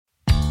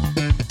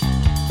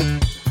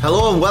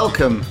Hello and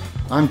welcome.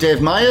 I'm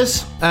Dave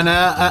Myers. And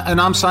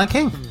I'm Si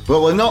King.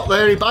 Well, we're not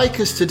Hairy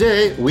Bikers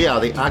today. We are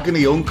the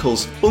Agony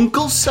Uncles.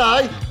 Uncle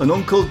Si and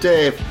Uncle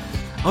Dave.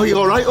 Oh, you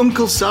all right,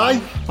 Uncle Si?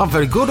 I'm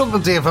very good, Uncle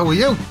Dave. How are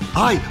you?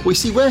 Aye,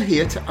 we're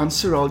here to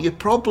answer all your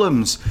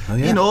problems. Oh,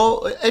 yeah. You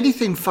know,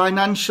 anything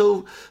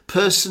financial,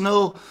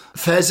 personal,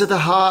 affairs of the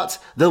heart,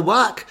 the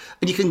whack.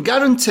 And you can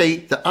guarantee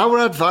that our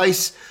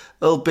advice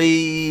will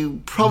be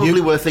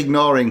probably worth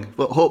ignoring,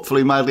 but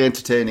hopefully mildly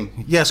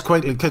entertaining. Yes,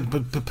 quite,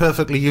 but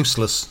perfectly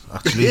useless,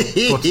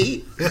 actually. But,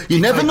 you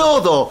never know,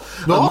 though.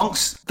 No?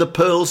 Amongst the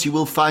pearls, you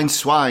will find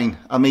swine.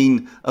 I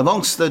mean,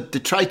 amongst the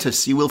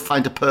detritus, you will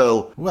find a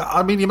pearl. Well,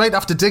 I mean, you might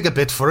have to dig a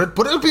bit for it,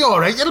 but it'll be all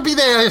right. It'll be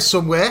there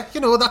somewhere. You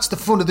know, that's the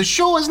fun of the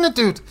show, isn't it,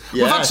 dude?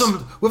 Yes.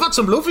 We've had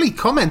some lovely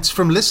comments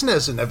from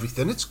listeners and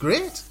everything. It's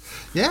great.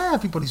 Yeah,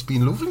 everybody's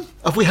been lovely.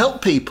 Have we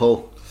helped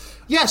people?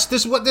 Yes,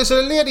 there's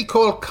a lady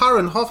called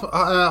Karen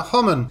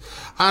Homan,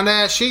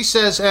 and she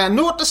says,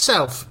 note to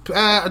self,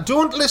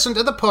 don't listen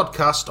to the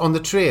podcast on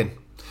the train,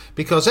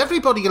 because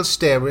everybody will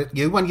stare at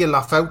you when you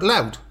laugh out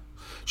loud.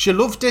 She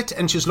loved it,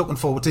 and she's looking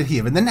forward to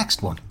hearing the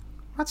next one.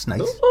 That's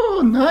nice.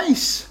 Oh,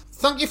 nice.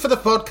 Thank you for the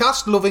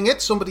podcast, loving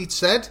it, somebody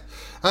said.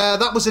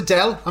 That was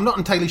Adele. I'm not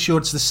entirely sure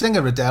it's the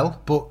singer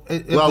Adele, but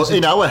it was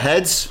in our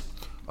heads,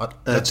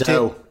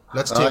 Adele.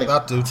 Let's take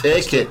that, dude.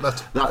 Take it.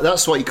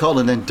 That's what you call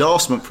an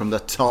endorsement from the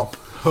top.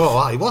 Oh,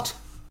 aye, what?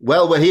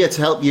 Well, we're here to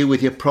help you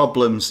with your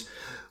problems.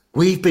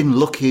 We've been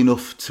lucky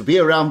enough to be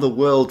around the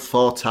world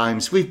 4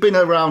 times. We've been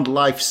around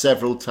life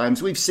several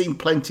times. We've seen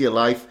plenty of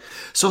life.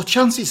 So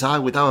chances are,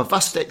 with our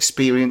vast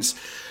experience,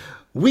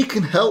 we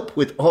can help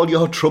with all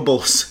your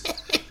troubles.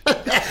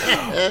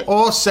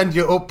 Or send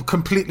you up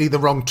completely the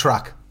wrong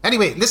track.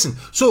 Anyway, listen.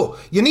 So,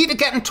 you need to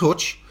get in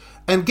touch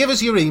and give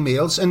us your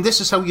emails, and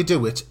this is how you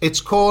do it. It's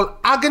called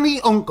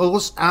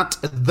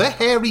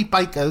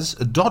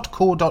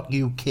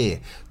agonyonuncles@thehairybikers.co.uk.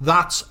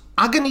 That's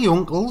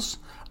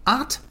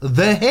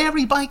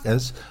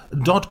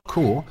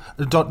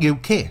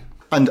agonyonuncles@thehairybikers.co.uk.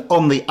 And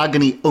on the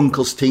Agony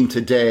Uncles team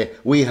today,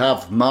 we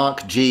have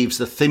Mark Jeeves,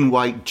 the thin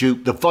white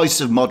duke, the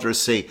voice of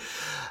moderacy.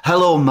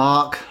 Hello,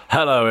 Mark.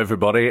 Hello,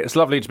 everybody. It's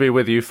lovely to be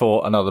with you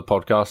for another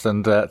podcast.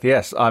 And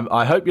yes,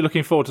 I hope you're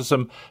looking forward to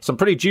some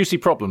pretty juicy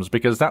problems,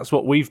 because that's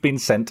what we've been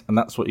sent, and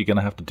that's what you're going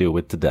to have to deal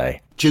with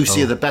today.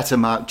 Juicier the better,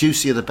 Mark.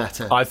 Juicier the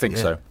better. I think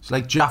so. It's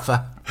like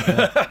Jaffa.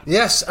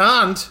 Yes,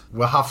 and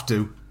we'll have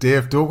to,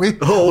 Dave, don't we?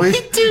 Oh, we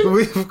do.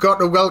 We've got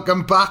to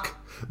welcome back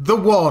the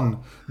one,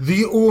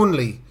 the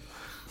only,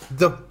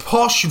 the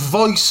posh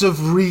voice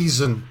of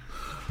reason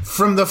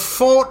from the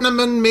Fortnum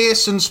and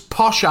Mason's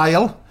posh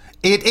aisle.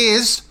 It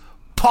is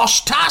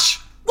Posh Tash.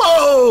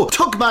 Whoa!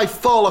 Took my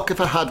forelock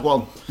if I had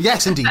one.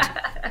 Yes, indeed.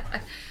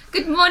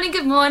 Good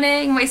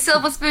morning. My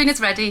silver spoon is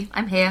ready.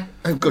 I'm here.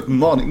 And good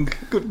morning.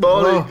 Good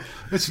morning. Oh,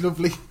 it's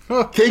lovely.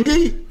 Oh.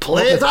 Kingy,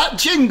 play that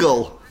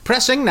jingle.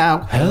 Pressing now.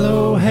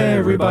 Hello,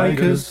 hairy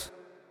bikers.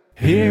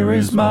 Here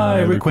is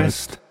my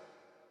request.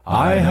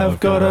 I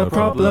have got a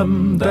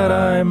problem that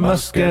I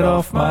must get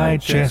off my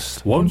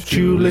chest. Won't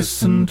you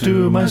listen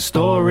to my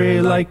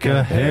story like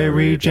a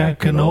hairy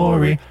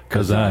Jackanory?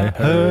 'Cause I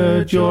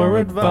heard your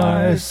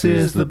advice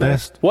is the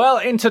best. Well,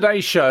 in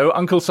today's show,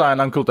 Uncle Si and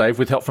Uncle Dave,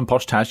 with help from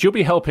Posh Tash, you'll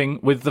be helping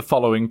with the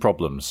following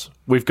problems.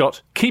 We've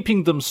got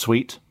keeping them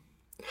sweet.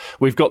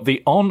 We've got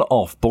the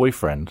on-off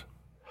boyfriend.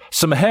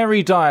 Some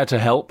hairy dyer to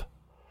help.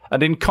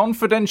 And in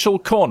confidential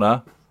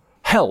corner,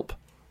 help,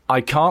 I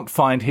can't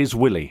find his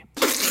Willy.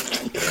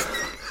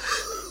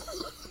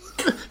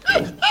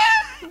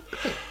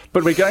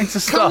 But we're going to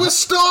start. Can we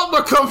start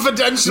my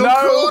confidential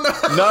corner?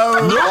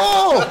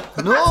 No.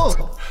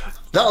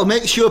 That'll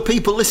make sure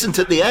people listen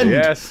to the end.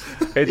 Yes.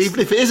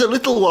 Even if it is a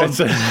little one.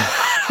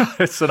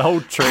 It's an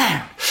old trick.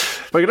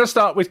 We're going to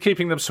start with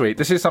keeping them sweet.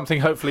 This is something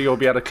hopefully you'll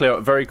be able to clear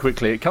up very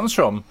quickly. It comes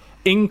from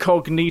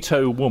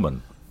Incognito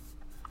Woman,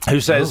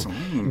 who says,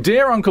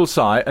 Dear Uncle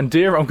Si and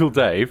dear Uncle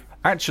Dave,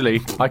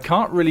 actually, I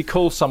can't really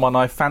call someone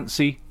I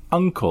fancy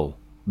uncle.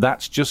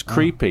 That's just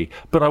creepy.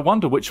 But I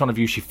wonder which one of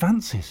you she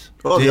fancies.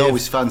 Oh, they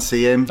always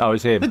fancy him. Oh,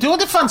 it's him. They do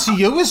fancy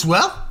you as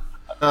well.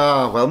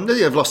 Well,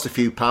 maybe I've lost a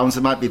few pounds. I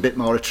might be a bit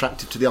more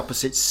attracted to the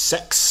opposite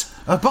sex.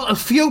 About a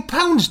few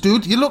pounds,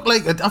 dude. You look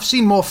like... I've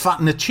seen more fat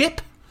than a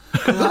chip.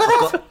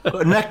 I've got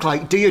a neck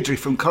like Deirdre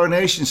from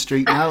Coronation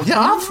Street now. You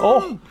have?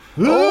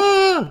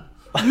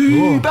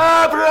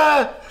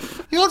 Barbara!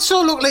 You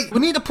also look like... We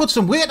need to put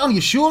some weight on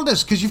your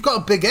shoulders, because you've got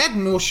a big head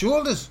and no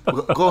shoulders.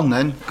 Go on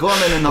then,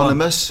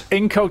 Anonymous.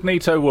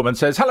 Incognito Woman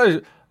says,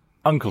 Hello,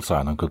 Uncle Si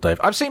and Uncle Dave.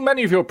 I've seen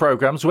many of your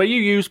programmes where you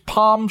use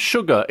palm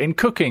sugar in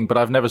cooking, but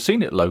I've never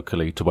seen it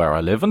locally to where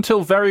I live until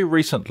very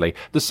recently.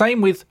 The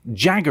same with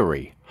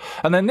jaggery.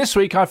 And then this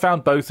week I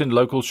found both in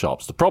local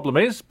shops. The problem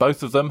is,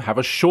 both of them have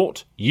a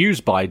short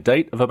use-by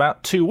date of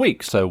about 2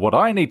 weeks. So what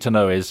I need to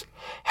know is,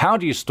 how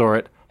do you store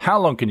it? How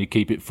long can you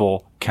keep it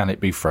for? Can it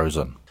be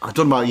frozen? I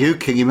don't know about you,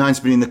 Kingy. Mine's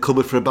been in the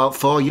cupboard for about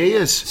 4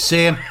 years.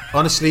 Same,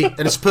 honestly,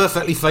 and it's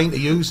perfectly fine to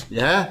use.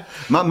 Yeah,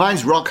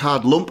 mine's rock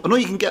hard lump. I know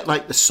you can get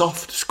like the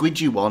soft,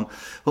 squidgy one,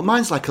 but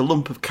mine's like a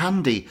lump of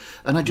candy,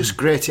 and I just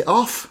grate it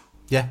off.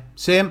 Yeah,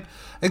 same.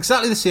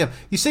 Exactly the same.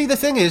 You see, the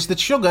thing is that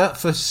sugar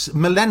for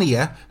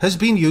millennia has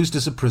been used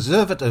as a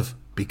preservative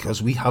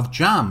because we have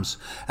jams.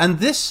 And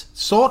this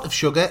sort of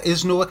sugar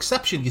is no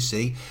exception, you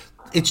see.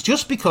 It's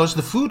just because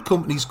the food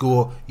companies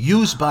go,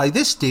 use by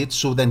this date,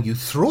 so then you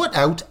throw it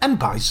out and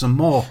buy some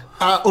more.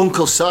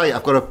 Uncle Si,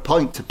 I've got a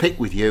point to pick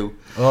with you.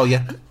 Oh,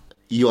 yeah.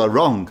 You are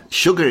wrong.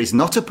 Sugar is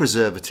not a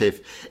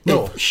preservative.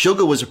 No. If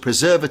sugar was a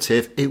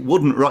preservative, it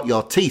wouldn't rot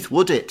your teeth,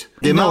 would it?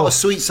 The amount of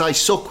sweets I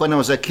sucked when I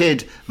was a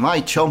kid, my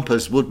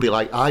chompers would be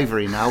like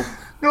ivory now.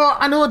 No,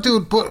 I know,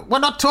 dude, but we're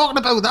not talking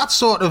about that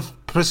sort of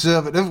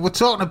preservative. We're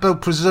talking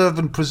about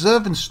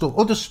preserving stuff,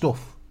 other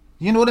stuff.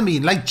 You know what I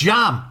mean? Like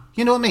jam.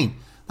 You know what I mean?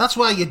 That's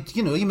why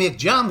you make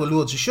jam with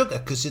loads of sugar,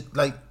 because it,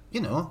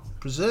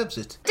 preserves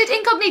it. Did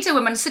Incognito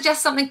Woman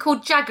suggest something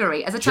called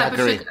jaggery as a type of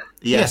sugar?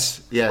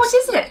 Yes. What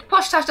is it?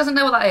 Posh Tash doesn't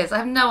know what that is. I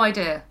have no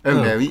idea.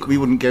 Oh, no, we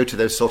wouldn't go to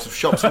those sort of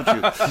shops, would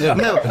you? Yeah.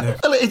 No.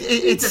 Well,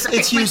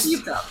 it's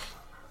used...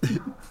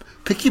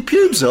 Pick your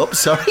pubes up,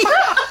 sorry.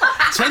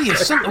 Tell you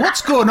something,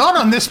 what's going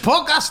on this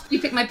podcast? You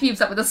pick my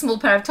pubes up with a small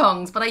pair of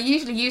tongs, but I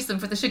usually use them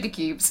for the sugar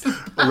cubes.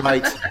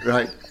 Right.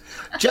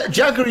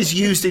 Jaggery is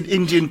used in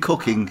Indian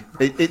cooking.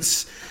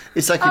 It's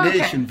like an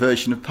Asian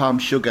version of palm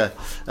sugar.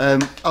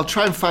 I'll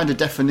try and find a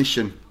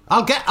definition.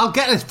 I'll get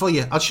it for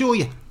you. I'll show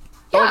you.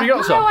 Oh, have you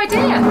got some? No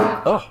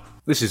idea. Oh,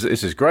 this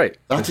is great.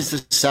 That is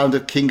the sound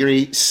of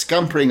Kingery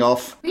scampering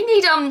off. We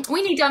need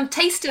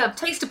taster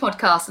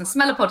podcasts and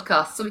smeller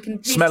podcasts so we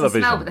can smell with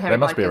the hairy They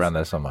must be bikers. around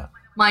there somewhere.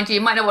 Mind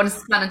you might not want to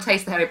smell and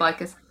taste the hairy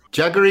bikers.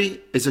 Jaggery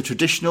is a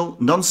traditional,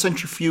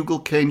 non-centrifugal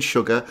cane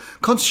sugar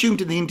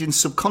consumed in the Indian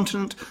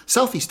subcontinent,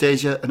 Southeast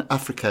Asia and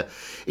Africa.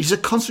 It is a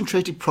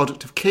concentrated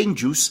product of cane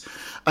juice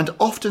and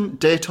often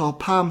date or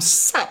palm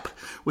sap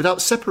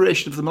without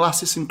separation of the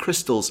molasses and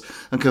crystals,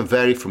 and can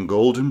vary from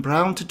golden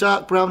brown to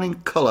dark brown in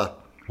colour.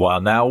 Well,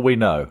 now we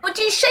know. Or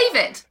do you shave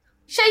it?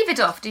 Shave it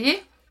off, do you?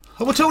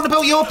 Oh, we're talking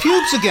about your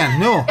pubes again.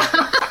 No.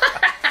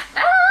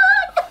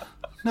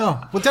 No.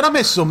 Well, did I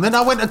miss something?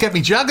 I went to get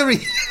me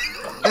jaggery.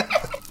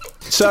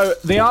 So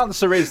the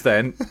answer is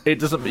then, it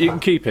doesn't. You can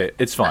keep it.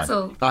 It's fine. That's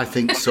all. I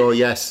think so,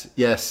 yes.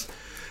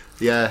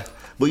 Yeah.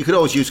 But you could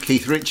always use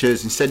Keith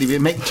Richards instead of you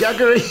make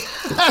Jaggery.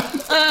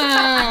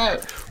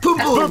 Boom,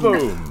 boom.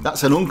 Boom.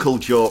 That's an uncle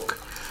joke.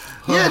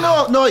 Yeah,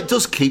 no, it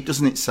does keep,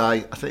 doesn't it, Si?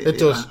 I think It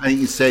does. I think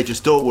you say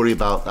just don't worry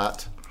about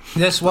that.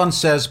 This one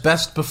says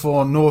best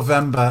before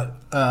November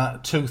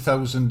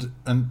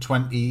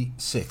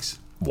 2026.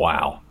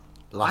 Wow.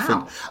 Laughing.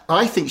 Wow.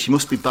 I think she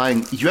must be buying.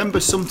 You remember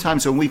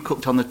sometimes when we've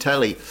cooked on the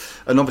telly,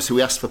 and obviously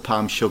we asked for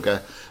palm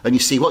sugar, and you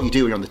see what you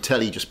do when you're on the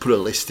telly, you just put a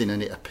list in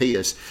and it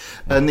appears.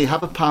 And they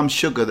have a palm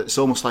sugar that's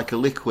almost like a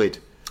liquid,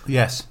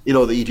 Yes.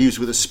 that you'd use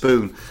with a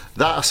spoon.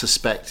 That, I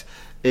suspect,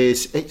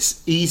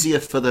 it's easier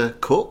for the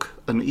cook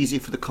and easier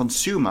for the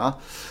consumer,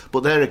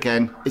 but there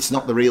again, it's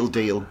not the real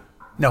deal.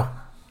 No.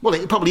 Well,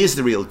 it probably is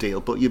the real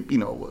deal, but you're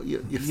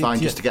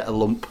fine just to get a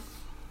lump.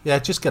 Yeah,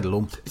 just get a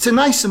lump. It's a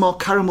nicer, more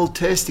caramel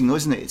tasting, though,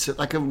 isn't it? It's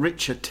like a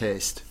richer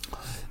taste.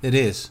 It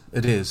is,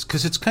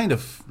 because it's kind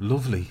of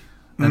lovely.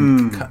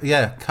 And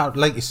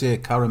like you say,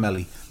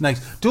 caramelly.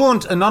 Nice.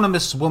 Don't,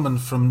 anonymous woman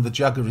from the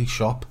jaggery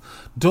shop,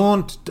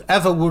 don't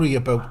ever worry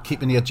about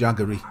keeping your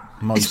jaggery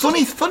moist.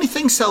 It's funny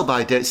thing,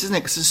 sell-by dates, isn't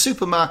it? Because the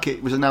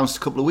supermarket was announced a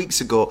couple of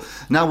weeks ago.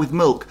 Now with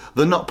milk,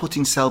 they're not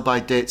putting sell-by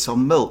dates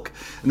on milk.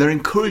 And they're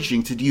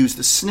encouraging to use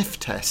the sniff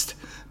test.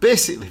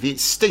 Basically, if it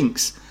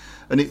stinks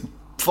and it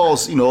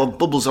falls,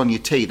 bubbles on your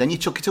tea, then you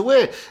chuck it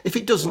away. If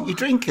it doesn't, you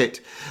drink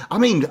it. I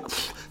mean,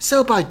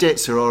 sell-by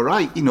dates are all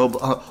right,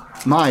 but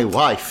my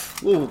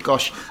wife, oh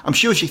gosh, I'm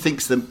sure she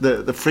thinks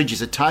the fridge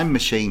is a time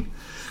machine.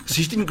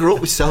 She didn't grow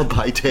up with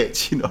sell-by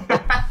dates,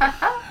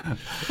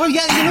 Well,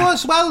 yeah,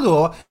 as well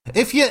though,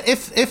 if you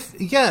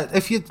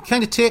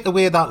kind of take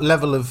away that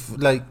level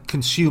of like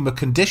consumer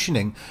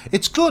conditioning,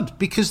 it's good,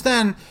 because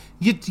then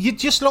you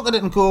just look at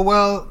it and go,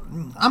 well,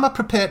 am I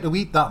prepared to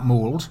eat that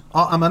mould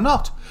or am I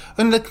not?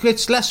 And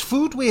it's less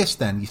food waste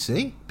then, you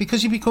see,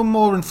 because you become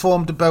more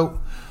informed about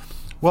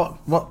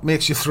what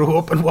makes you throw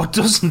up and what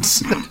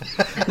doesn't.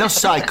 Now,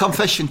 Si,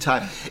 confession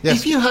time. Yes.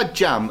 If you had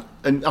jam,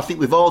 and I think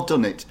we've all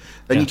done it,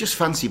 and you just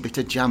fancy a bit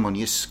of jam on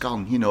your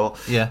scone,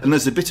 Yeah. and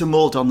there's a bit of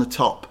mould on the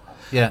top.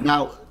 Yeah.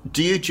 Now,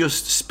 do you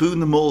just spoon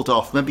the mould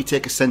off, maybe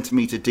take a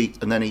centimetre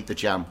deep, and then eat the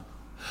jam?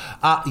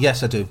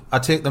 Yes, I do. I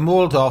take the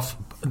mould off.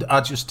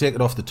 I just take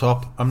it off the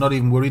top. I'm not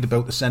even worried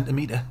about the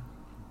centimetre.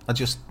 I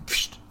just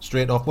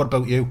straight off. What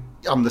about you?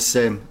 I'm the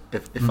same,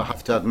 if I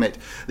have to admit.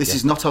 This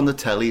is not on the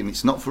telly, and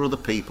it's not for other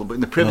people, but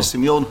in the privacy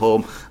of my own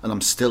home, and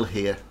I'm still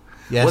here.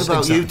 Yes, what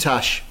about you, exactly.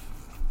 Tash?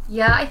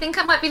 Yeah, I think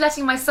I might be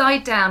letting my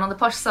side down on the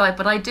posh side,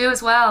 but I do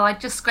as well. I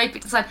just scrape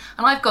it to the side.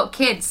 And I've got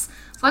kids,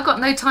 so I've got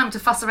no time to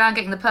fuss around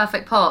getting the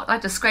perfect pot. I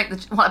just scrape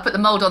I put the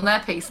mould on their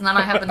piece, and then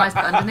I have the nice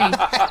bit underneath.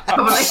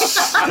 Probably.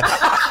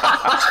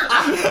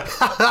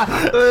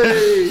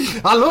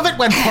 I love it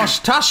when Posh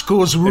Tash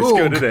goes rogue. It's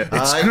good, isn't it?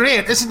 It's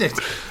great, isn't it?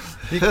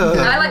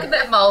 I like a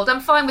bit of mould.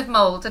 I'm fine with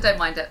mould. I don't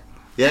mind it.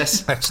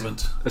 Yes,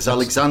 Excellent. as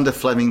Alexander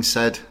Fleming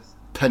said,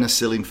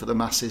 penicillin for the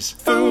masses.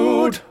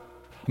 Food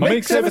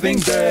makes everything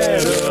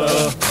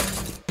better.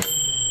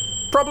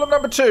 Problem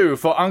number 2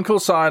 for Uncle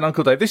Si and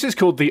Uncle Dave. This is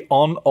called the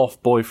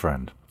on-off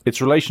boyfriend.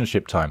 It's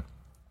relationship time.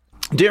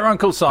 Dear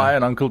Uncle Si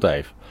and Uncle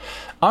Dave,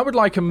 I would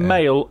like a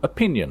male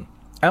opinion.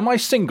 Am I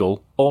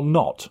single or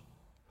not?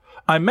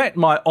 I met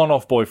my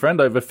on-off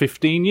boyfriend over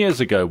 15 years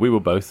ago. We were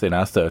both in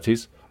our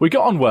 30s. We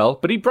got on well,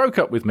 but he broke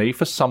up with me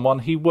for someone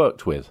he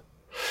worked with.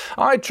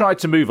 I tried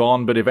to move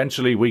on, but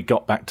eventually we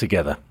got back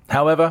together.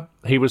 However,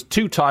 he was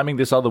two-timing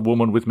this other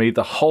woman with me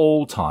the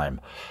whole time,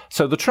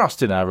 so the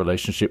trust in our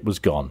relationship was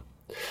gone.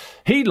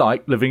 He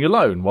liked living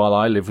alone while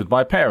I live with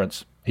my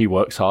parents. He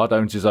works hard,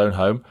 owns his own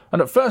home,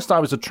 and at first I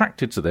was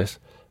attracted to this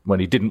when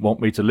he didn't want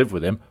me to live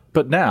with him,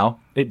 but now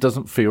it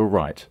doesn't feel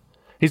right.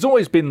 He's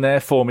always been there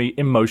for me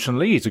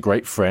emotionally. He's a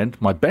great friend,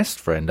 my best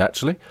friend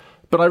actually,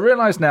 but I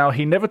realise now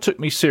he never took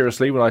me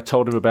seriously when I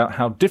told him about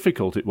how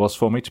difficult it was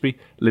for me to be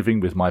living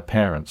with my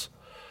parents.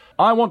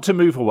 I want to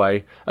move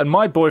away, and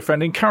my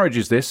boyfriend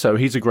encourages this, so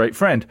he's a great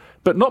friend,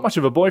 but not much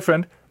of a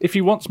boyfriend if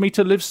he wants me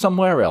to live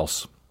somewhere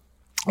else.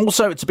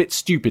 Also, it's a bit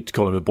stupid to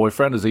call him a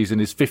boyfriend as he's in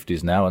his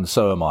 50s now, and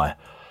so am I.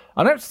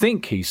 I don't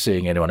think he's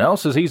seeing anyone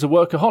else as he's a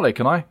workaholic,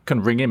 and I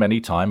can ring him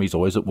any time he's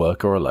always at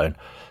work or alone.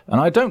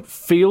 And I don't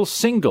feel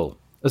single,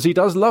 as he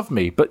does love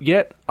me, but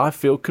yet I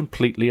feel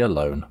completely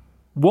alone.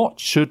 What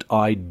should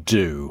I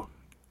do?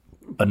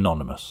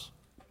 Anonymous.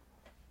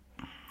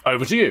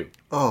 Over to you.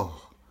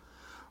 Oh.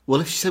 Well,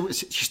 if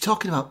she's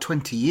talking about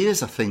 20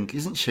 years, I think,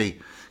 isn't she?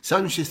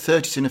 Sounds like she's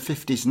 30s and her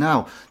 50s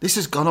now. This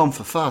has gone on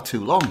for far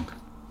too long.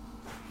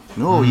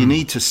 No, you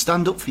need to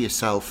stand up for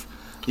yourself.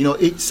 You know,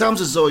 it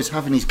sounds as though he's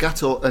having his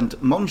gatto and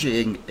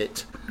monging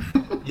it,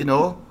 you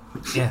know?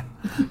 Yeah.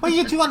 Well,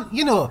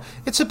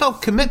 it's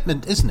about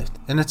commitment, isn't it?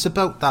 And it's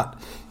about that,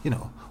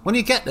 when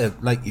you get to,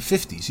 like, your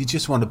 50s, you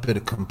just want a bit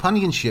of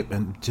companionship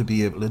and to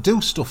be able to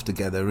do stuff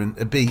together and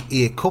to be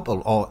a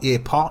couple or a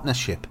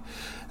partnership.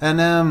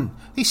 And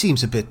he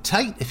seems a bit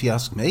tight, if you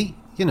ask me.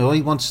 He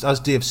wants, as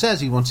Dave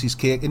says, he wants his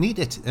cake and eat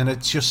it. And it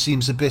just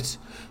seems a bit,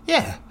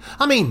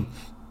 I mean,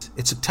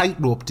 it's a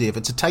tightrope, Dave.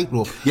 It's a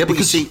tightrope. Yeah, but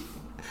you see,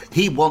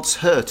 he wants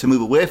her to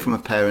move away from her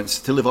parents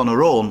to live on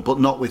her own, but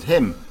not with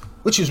him.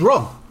 Which is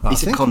wrong.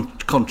 It's a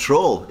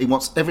control. He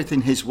wants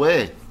everything his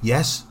way.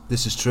 Yes,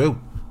 this is true.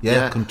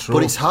 Yeah, control.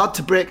 But it's hard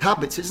to break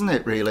habits, isn't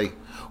it, really?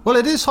 Well,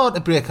 it is hard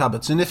to break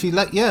habits, and if he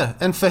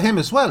and for him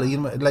as well, he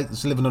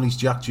likes living on his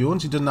Jack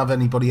Jones. He doesn't have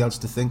anybody else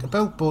to think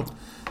about, but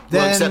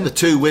then... Well, except the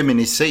two women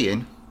he's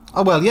seeing.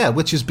 Oh, well, yeah,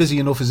 which is busy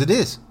enough as it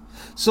is.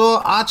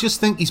 So I just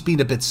think he's been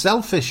a bit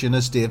selfish, and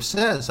as Dave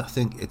says, I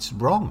think it's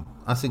wrong.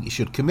 I think you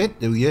should commit,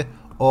 do you?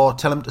 Or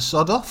tell him to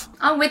sod off.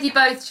 I'm with you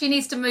both. She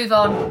needs to move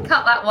on.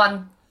 Cut that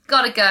one.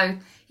 Gotta go.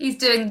 He's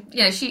doing,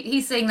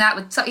 he's saying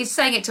that he's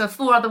saying it to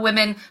five other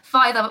women.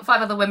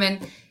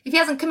 If he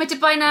hasn't committed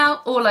by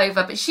now, all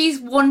over. But she's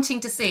wanting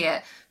to see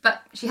it.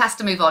 But she has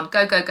to move on.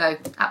 Go, go, go.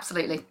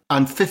 Absolutely.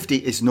 And 50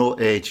 is no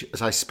age,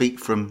 as I speak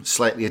from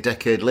slightly a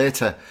decade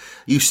later.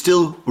 You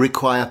still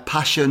require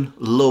passion,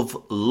 love,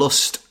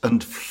 lust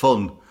and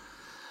fun.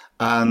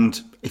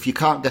 And if you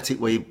can't get it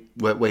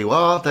where you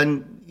are,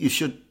 then you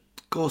should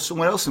go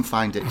somewhere else and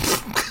find it.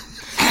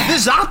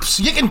 There's apps.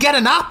 You can get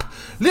an app.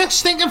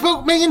 Let's think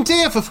about me and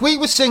Dave if we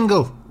were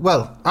single.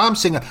 Well, I'm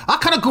single. I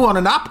can't go on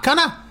an app, can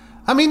I?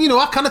 I mean,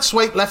 I can't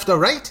swipe left or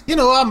right.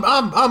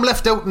 I'm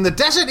left out in the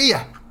desert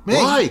here. Me.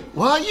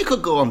 Why? You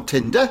could go on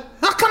Tinder.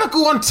 I can't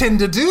go on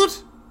Tinder, dude.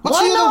 What's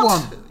Why the not? other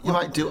one? You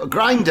might do a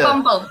Grindr.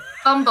 Bumble,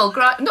 not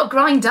Grindr. Not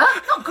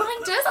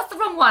Grinders, that's the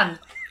wrong one.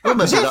 Well,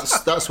 maybe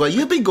that's where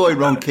you've been going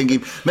wrong,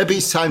 Kingy. Maybe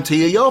it's time to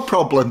hear your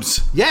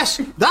problems.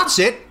 Yes, that's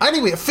it.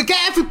 Anyway, forget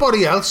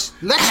everybody else.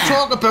 Let's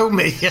talk about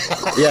me.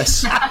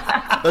 Yes.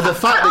 And the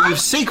fact that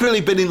you've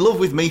secretly been in love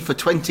with me for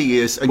 20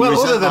 years and you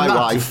resent my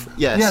wife.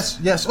 Yes.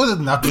 Other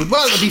than that, dude.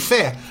 Well, to be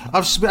fair,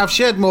 I've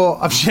shared more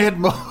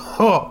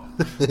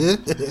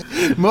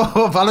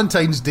more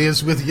Valentine's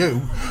Days with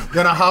you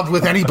than I have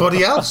with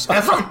anybody else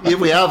ever. Yeah,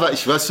 we have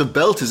actually had some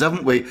belters,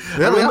 haven't we?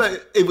 Yeah, I remember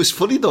it was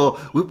funny though.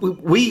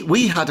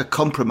 We had a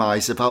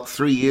compromise about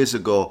 3 years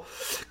ago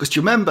because do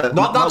you remember?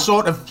 Not a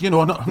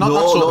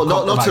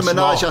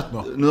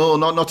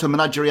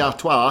menagerie à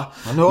trois.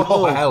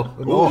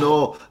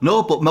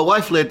 No. But my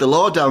wife laid the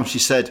law down. She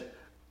said,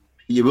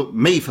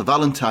 "Me for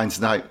Valentine's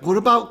night. What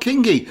about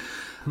Kingy?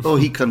 Oh,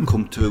 he can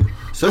come too."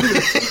 So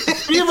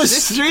three of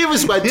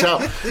us went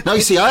out. Now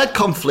you see, I had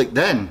conflict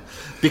then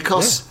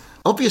because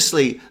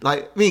obviously,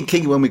 like me and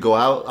Kingy, when we go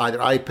out,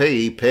 either I pay,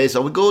 he pays,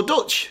 or we go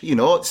Dutch.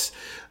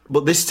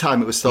 But this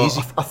time it was thought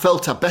I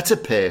felt I better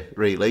pay.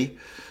 Really,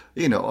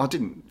 I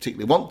didn't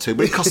particularly want to,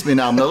 but it cost me an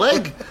arm and a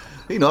leg.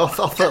 I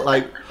felt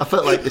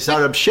like this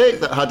Arab sheikh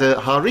that had a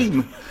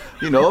harem.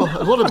 A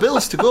lot of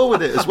bills to go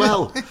with it as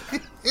well.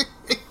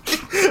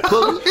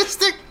 But,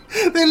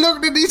 they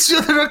looked at each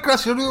other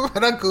across the room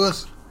and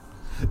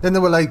then they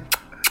were like,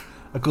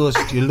 I goes,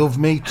 do you love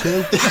me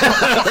too?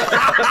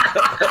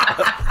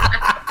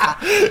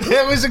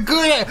 It was a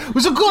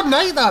good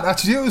night, that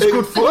actually. It was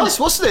good fun. It was,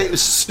 wasn't it? It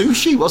was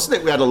sushi, wasn't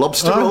it? We had a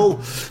lobster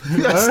roll.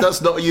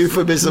 That's not a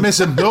euphemism.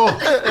 No.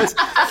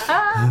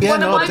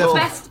 One of my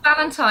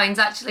Valentine's,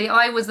 actually,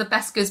 I was the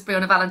best gooseberry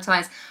on a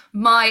Valentine's.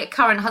 My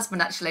current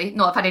husband, actually,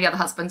 not I've had any other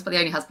husbands, but the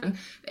only husband,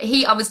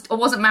 I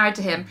wasn't married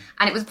to him,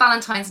 and it was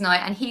Valentine's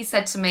night, and he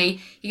said to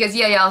me, he goes,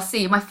 yeah, I'll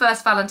see you, my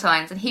first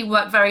Valentine's, and he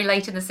worked very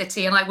late in the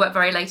city, and I worked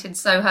very late in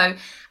Soho,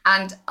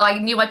 and I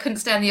knew I couldn't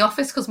stay in the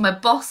office because my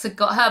boss had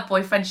got her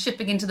boyfriend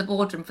shipping into the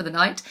boardroom for the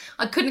night.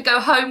 I couldn't go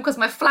home because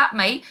my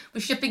flatmate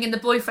was shipping in the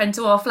boyfriend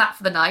to our flat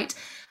for the night.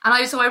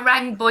 And so I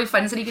rang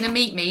boyfriend and said, are you going to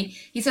meet me?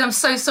 He said, I'm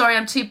so sorry,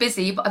 I'm too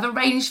busy, but I've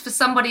arranged for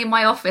somebody in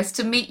my office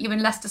to meet you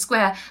in Leicester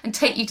Square and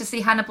take you to see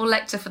Hannibal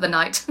Lecter for the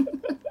night.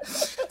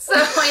 So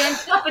I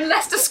ended up in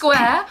Leicester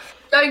Square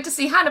going to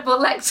see Hannibal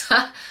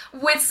Lecter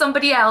with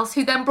somebody else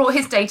who then brought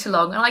his date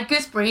along. And I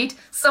gooseberried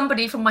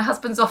somebody from my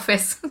husband's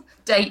office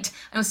date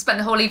and spent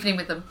the whole evening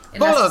with them in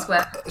Leicester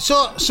Square.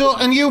 So,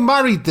 and you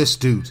married this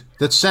dude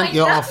that sent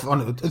you off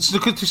on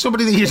it's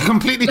somebody that you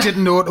completely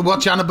didn't know to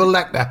watch Hannibal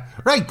Lecter.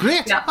 Right,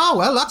 great. Yeah. Oh,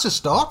 well, that's a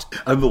start.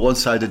 I remember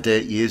once I had a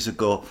date years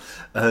ago,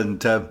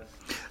 and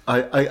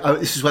I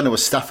this is when I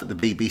was staff at the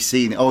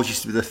BBC, and it always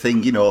used to be the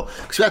thing, you know,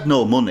 because we had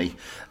no money.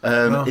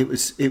 No.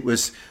 It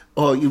was.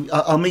 Oh,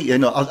 I'll meet you.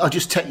 No, I'll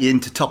just take you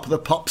into Top of the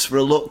Pops for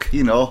a look,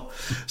 you know.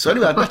 So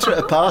anyway, I met her at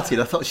a party,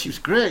 and I thought she was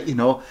great, you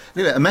know.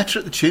 Anyway, I met her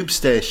at the tube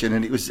station,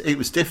 and it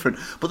was different.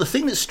 But the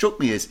thing that struck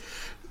me is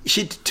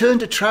she'd turned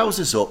her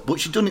trousers up,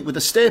 but she'd done it with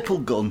a staple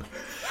gun,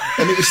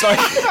 and it was like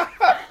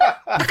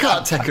I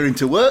can't take her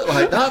into work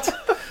like that.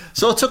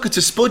 So I took her to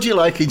Spudgy,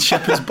 like in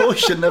Shepherd's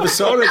Bush, and never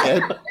saw her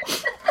again.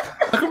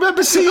 I can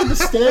remember seeing the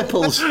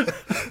staples.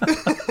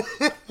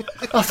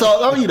 I thought,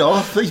 oh, you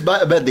know, these might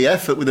have made the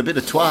effort with a bit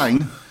of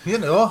twine. You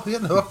know.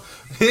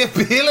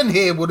 Bale and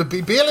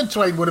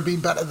twine would have been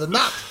better than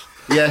that.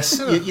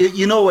 Yes,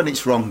 you know when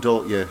it's wrong,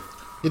 don't you?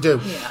 You do.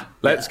 Yeah.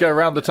 Let's go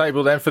around the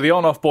table then for the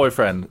on-off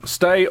boyfriend.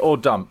 Stay or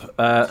dump?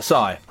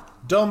 Si.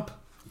 Dump.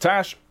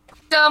 Tash.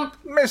 Dump.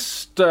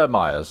 Mr.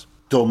 Myers.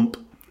 Dump.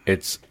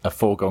 It's a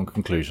foregone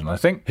conclusion, I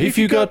think. If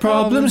you got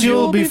problems,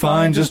 you'll be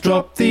fine. Just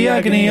drop the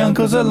agony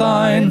uncles a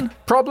line.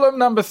 Problem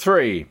number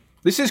 3.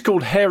 This is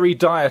called Hairy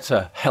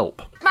Dieter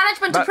Help.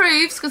 Management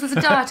approves, because there's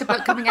a dieter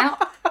book coming out.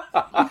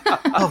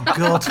 Oh,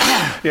 God.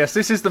 Yes,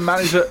 this is the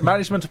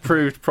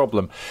management-approved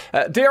problem.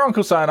 Dear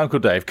Uncle Si and Uncle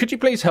Dave, could you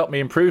please help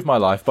me improve my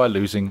life by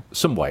losing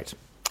some weight?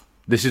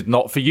 This is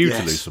not for you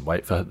to lose some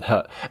weight, for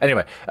her.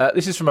 Anyway,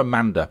 this is from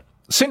Amanda.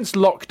 Since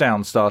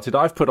lockdown started,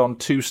 I've put on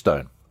 2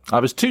 stone. I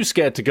was too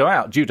scared to go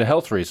out due to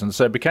health reasons,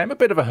 so became a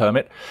bit of a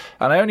hermit,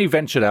 and I only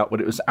ventured out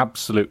when it was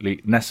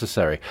absolutely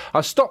necessary.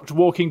 I stopped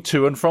walking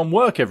to and from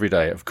work every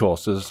day, of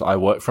course, as I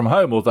work from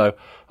home, although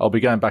I'll be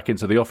going back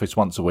into the office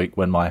once a week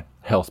when my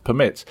health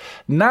permits.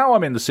 Now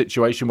I'm in the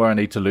situation where I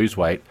need to lose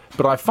weight,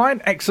 but I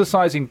find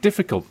exercising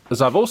difficult,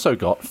 as I've also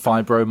got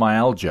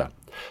fibromyalgia.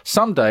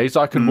 Some days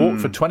I can walk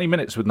for 20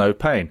 minutes with no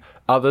pain.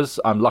 Others,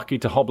 I'm lucky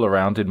to hobble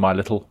around in my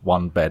little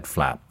one-bed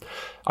flat.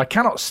 I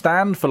cannot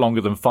stand for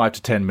longer than 5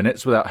 to 10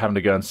 minutes without having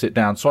to go and sit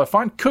down, so I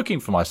find cooking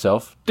for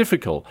myself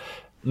difficult.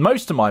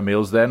 Most of my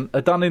meals, then,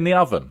 are done in the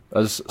oven,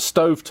 as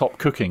stovetop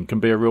cooking can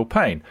be a real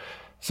pain.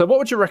 So what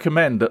would you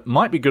recommend that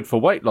might be good for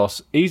weight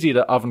loss, easy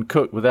to oven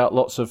cook without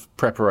lots of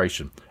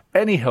preparation?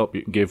 Any help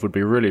you can give would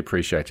be really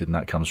appreciated, and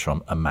that comes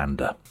from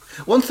Amanda.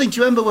 One thing, do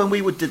you remember when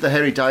we did the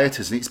Hairy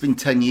Dieters, and it's been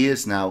 10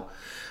 years now,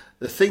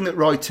 the thing that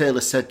Roy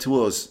Taylor said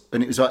to us,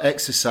 and it was about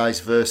exercise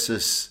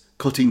versus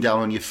cutting down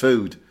on your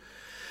food,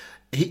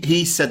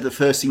 he said the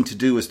first thing to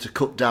do was to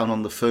cut down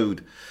on the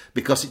food,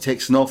 because it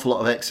takes an awful lot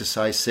of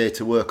exercise, say,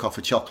 to work off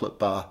a chocolate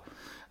bar.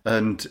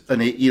 And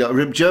it, you know,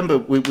 remember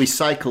we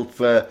cycled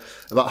for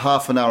about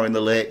half an hour in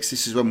the lakes.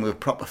 This is when we were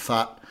proper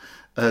fat.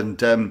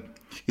 And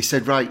he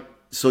said, right,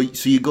 so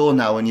you go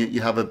now and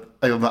you have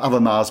a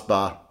Mars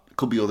bar. It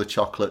could be other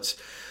chocolates.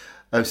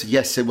 I said,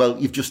 yes. Said, well,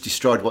 you've just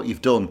destroyed what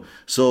you've done.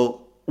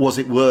 So was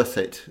it worth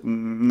it?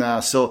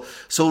 Nah. So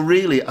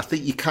really, I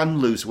think you can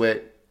lose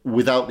weight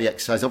without the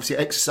exercise. Obviously,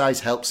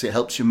 exercise helps. It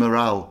helps your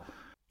morale.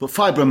 But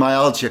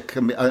fibromyalgia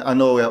can be, I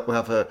know we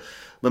have a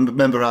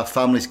member our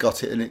family's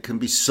got it, and it can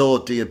be so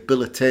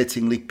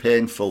debilitatingly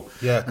painful.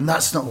 Yeah. And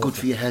that's not good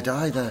for your head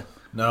either.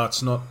 No,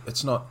 it's not.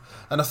 It's not.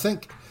 And I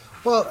think,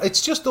 well,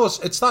 it's just those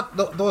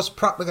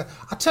practical.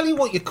 I tell you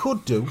what you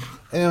could do.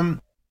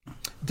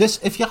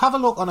 If you have a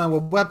look on our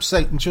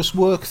website and just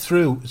work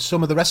through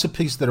some of the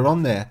recipes that are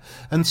on there,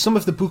 and some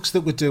of the books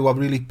that we do are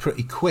really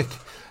pretty quick.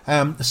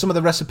 Some of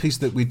the recipes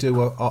that we do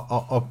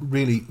are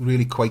really,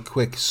 really quite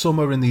quick. Some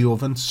are in the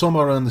oven, some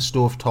are on the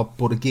stovetop,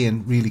 but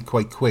again, really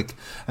quite quick.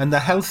 And they're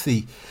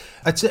healthy.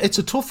 It's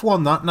a tough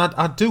one, that, and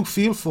I do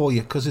feel for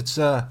you, because it's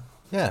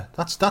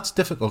that's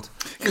difficult.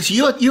 Because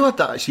you had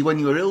that actually when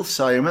you were ill,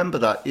 Si. I remember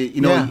that.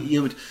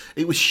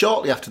 It was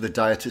shortly after the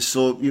dieters,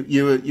 so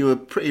you were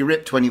pretty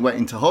ripped when you went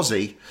into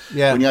Hossie,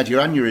 when you had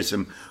your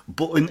aneurysm.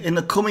 But in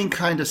the coming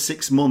kind of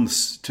 6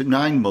 months to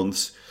 9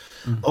 months,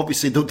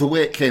 obviously the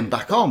weight came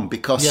back on,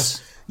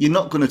 because you're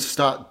not going to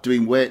start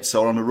doing weights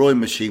or on a rowing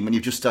machine when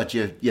you've just had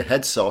your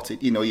head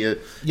sorted. You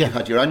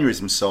had your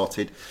aneurysm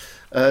sorted,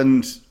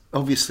 and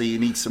obviously you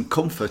need some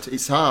comfort.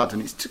 It's hard,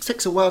 and it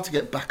takes a while to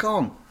get back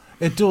on.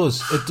 It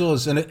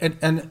does, and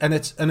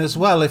it's as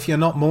well, if you're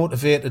not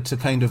motivated to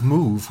kind of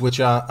move, which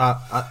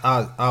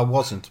I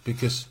wasn't,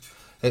 because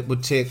it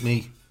would take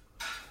me.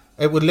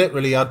 It would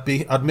literally, I'd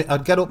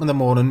get up in the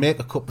morning, make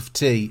a cup of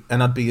tea,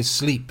 and I'd be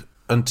asleep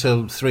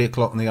until 3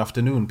 o'clock in the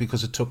afternoon,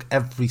 because it took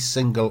every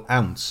single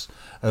ounce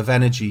of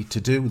energy to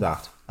do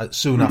that.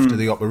 Soon after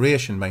the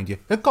operation, mind you,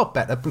 it got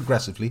better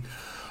progressively.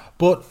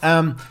 But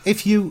I'm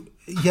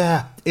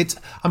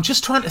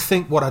just trying to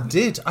think what I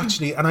did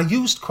actually, and I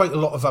used quite a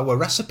lot of our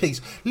recipes.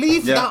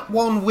 Leave that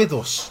one with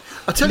us.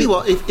 I'll tell you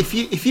what,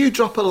 if you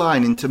drop a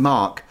line into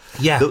Mark.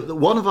 Yeah.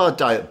 One of our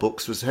diet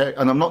books was,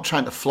 and I'm not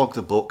trying to flog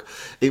the book,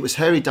 it was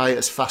Hairy Diet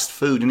as fast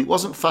food, and it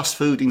wasn't fast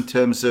food in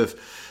terms of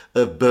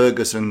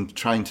burgers and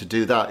trying to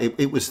do that.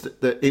 It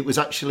was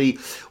actually,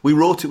 we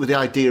wrote it with the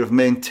idea of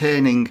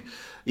maintaining,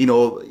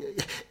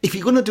 if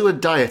you're going to do a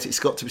diet, it's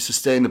got to be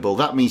sustainable.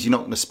 That means you're not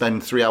going to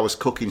spend 3 hours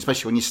cooking,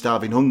 especially when you're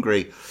starving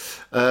hungry.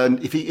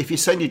 And if you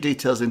send your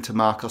details into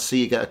Mark, I'll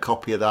see you get a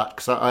copy of that,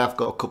 because I have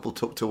got a couple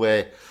tucked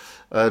away,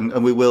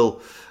 and we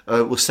will.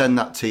 We'll send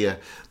that to you.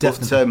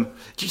 Definitely.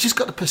 But you just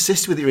got to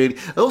persist with it, really.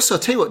 Also, I'll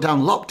tell you what,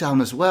 down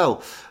lockdown as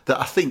well, that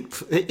I think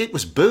it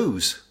was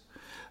booze.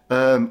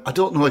 I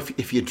don't know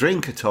if you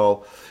drink at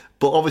all,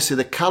 but obviously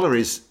the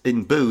calories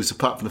in booze,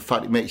 apart from the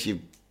fact it makes you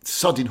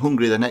sodding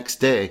hungry the next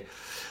day,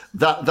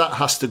 that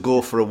has to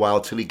go for a while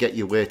till you get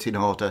your weight in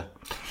order.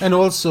 And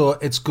also,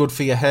 it's good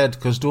for your head,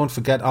 because don't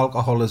forget,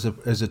 alcohol is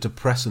a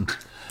depressant.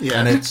 Yeah.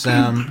 And it's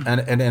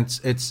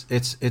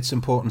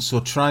important. So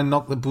try and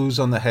knock the booze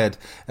on the head,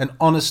 and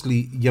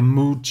honestly, your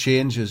mood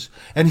changes.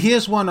 And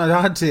here's one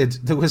I did.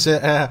 There was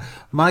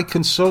my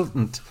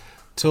consultant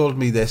told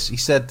me this. He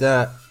said,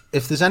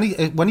 if there's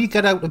when you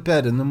get out of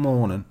bed in the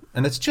morning,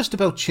 and it's just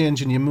about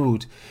changing your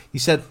mood, he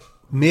said,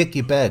 make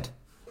your bed.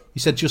 He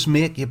said, just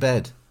make your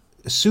bed.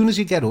 As soon as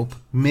you get up,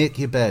 make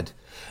your bed.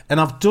 And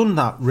I've done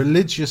that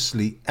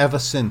religiously ever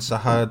since I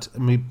had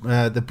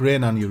the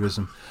brain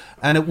aneurysm.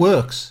 And it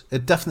works.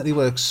 It definitely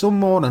works. Some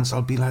mornings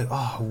I'll be like,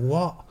 oh,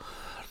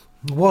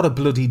 what a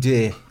bloody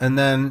day. And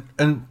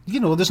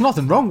there's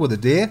nothing wrong with the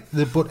day,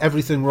 but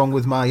everything wrong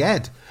with my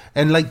head.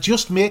 And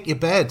just make your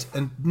bed,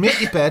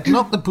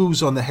 knock the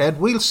booze on the head.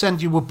 We'll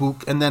send you a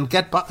book, and then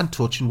get back in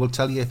touch, and we'll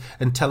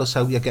tell us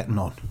how you're getting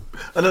on.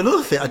 And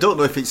another thing, I don't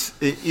know if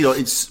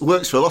it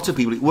works for a lot of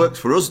people. It works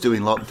for us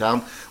doing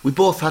lockdown. We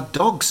both had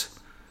dogs.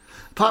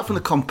 Apart from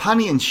the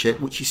companionship,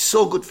 which is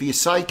so good for your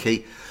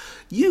psyche,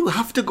 you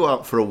have to go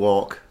out for a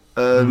walk,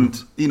 and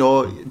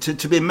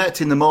to be met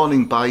in the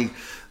morning by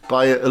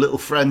a little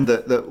friend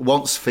that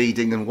wants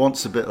feeding and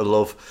wants a bit of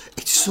love,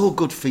 it's so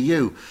good for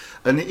you.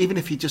 And even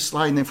if you're just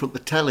lying in front of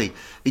the telly,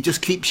 it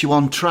just keeps you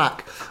on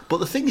track. But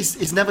the thing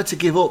is never to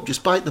give up.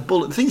 Just bite the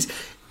bullet. The thing is,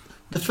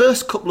 the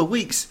first couple of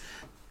weeks,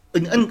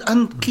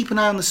 and keep an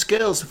eye on the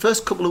scales. The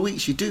first couple of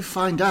weeks, you do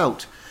find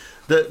out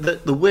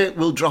that the weight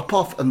will drop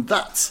off, and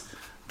that's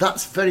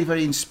very,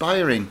 very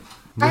inspiring.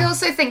 I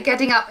also think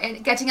getting up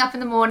in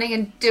the morning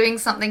and doing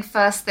something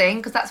first thing,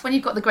 because that's when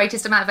you've got the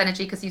greatest amount of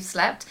energy because you've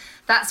slept.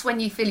 That's when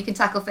you feel you can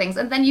tackle things,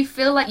 and then you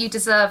feel like you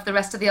deserve the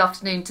rest of the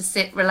afternoon to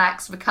sit,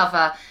 relax,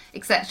 recover,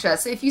 etc.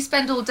 So if you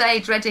spend all day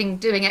dreading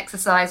doing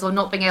exercise or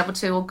not being able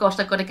to, or gosh,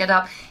 I've got to get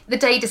up, the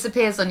day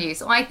disappears on you.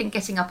 So I think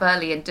getting up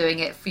early and doing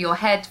it for your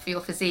head, for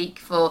your physique,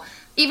 for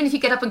even if you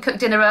get up and cook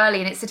dinner early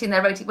and it's sitting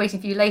there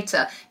waiting for you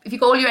later, if you've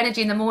got all your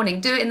energy in the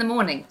morning, do it in the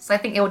morning. So I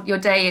think your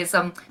day is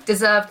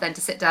deserved then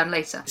to sit down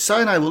later. Si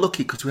and I were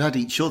lucky because we had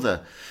each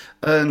other,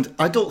 and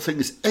I don't think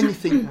there's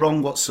anything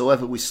wrong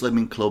whatsoever with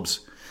slimming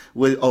clubs,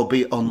 or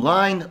be it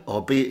online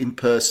or be it in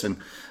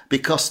person,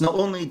 because not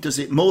only does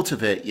it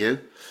motivate you,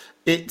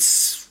 it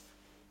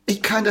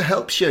kind of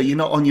helps you. You're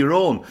not on your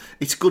own.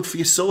 It's good for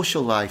your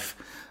social life.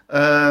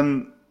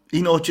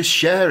 Just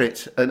share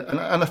it. And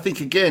I think,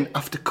 again,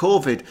 after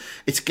COVID,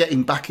 it's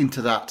getting back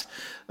into that.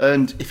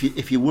 And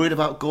if you're worried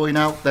about going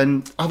out,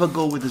 then have a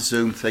go with the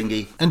Zoom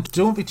thingy. And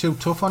don't be too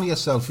tough on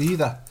yourself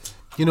either.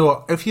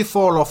 If you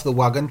fall off the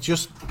wagon,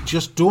 just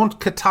don't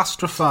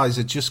catastrophize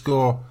it. Just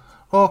go,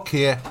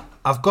 okay,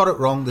 I've got it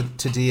wrong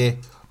today.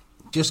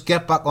 Just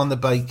get back on the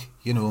bike,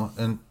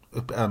 and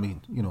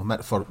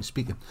metaphorically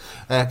speaking,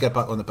 get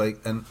back on the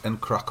bike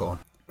and crack on.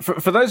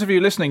 For those of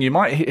you listening, you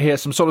might hear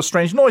some sort of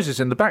strange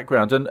noises in the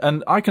background,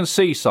 and I can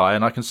see Si,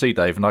 and I can see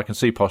Dave, and I can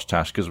see Posh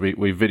Tash, because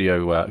we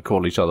video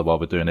call each other while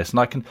we're doing this, and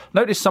I can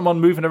notice someone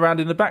moving around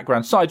in the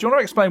background. Si, do you want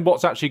to explain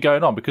what's actually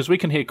going on? Because we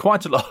can hear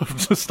quite a lot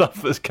of the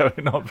stuff that's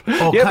going on.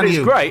 Oh, yeah, but it's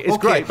great,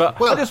 great, but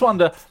well, I just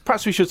wonder,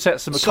 perhaps we should set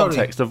some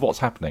context of what's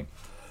happening.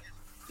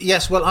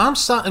 Yes, well, I'm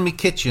sat in my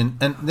kitchen,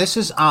 and this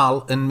is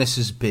Al and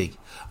Mrs. B.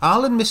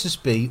 Al and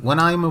Mrs. B, when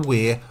I'm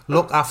away,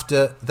 look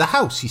after the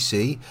house, you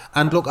see,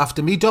 and look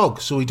after me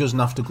dog, so he doesn't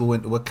have to go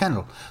into a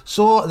kennel.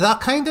 So they're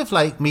kind of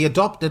like me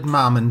adopted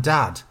mum and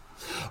dad.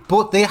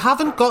 But they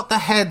haven't got their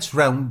heads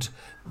round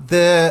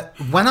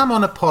when I'm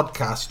on a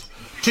podcast,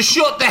 to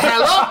shut the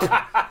hell up!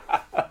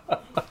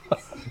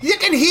 You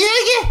can hear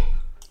you!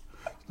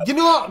 You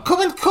know what?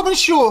 Come and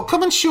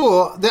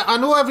show that I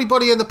know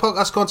everybody in the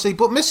podcast can't see,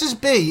 but Mrs.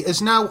 B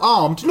is now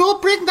armed. No,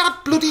 bring that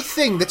bloody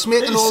thing that's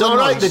making all It's the all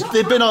right. noise.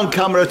 They've been on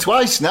camera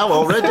twice now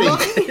already.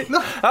 Look,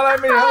 Hello,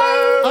 me.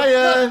 Hello.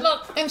 Hiya.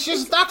 look, and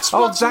that's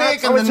what's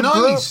making it's the a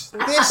noise.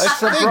 This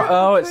thing.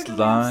 It's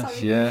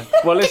nice. Yeah.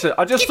 Well, listen.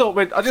 I just thought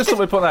we'd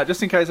put that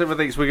just in case everyone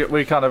thinks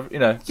we kind of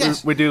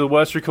Yes. we do the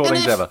worst And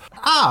recordings if ever.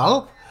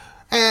 Al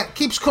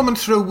keeps coming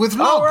through with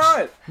logs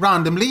right.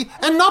 randomly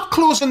and not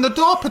closing the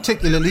door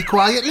particularly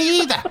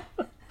quietly either.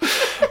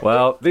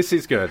 Well, this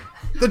is good.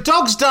 The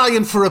dog's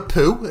dying for a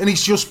poo and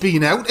he's just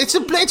been out. It's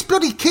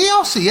bloody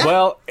chaos here.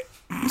 Well,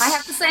 I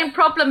have the same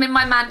problem in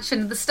my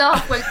mansion. The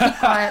staff won't keep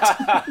quiet.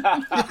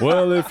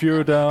 Well, if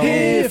you're down,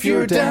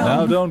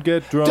 now don't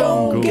get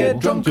drunk.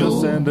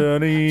 Just send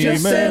an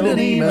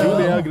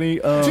email,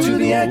 to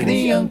the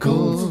agony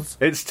uncles.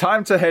 it's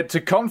time to head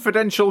to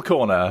Confidential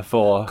Corner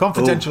for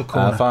Confidential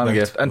corner. our final Right.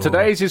 gift. And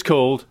today's is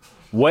called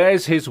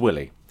Where's His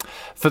Willy?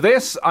 For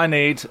this, I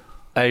need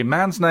a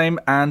man's name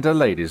and a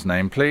lady's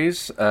name,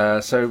 please.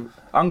 So,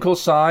 Uncle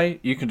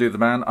Si, you can do the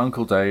man.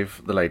 Uncle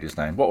Dave, the lady's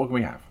name. What would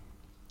we have?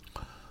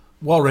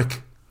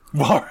 Warwick.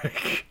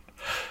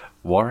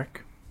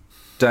 Warwick.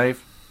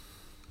 Dave.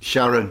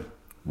 Sharon.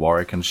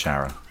 Warwick and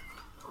Sharon.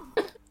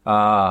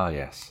 Ah,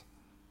 yes.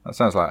 That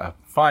sounds like a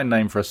fine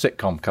name for a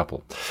sitcom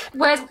couple.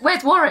 Where's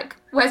Warwick?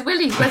 Where's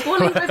Willy? Where's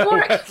Wally? Where's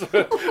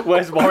Warwick?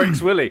 Where's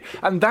Warwick's Willy?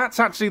 And that's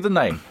actually the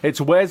name.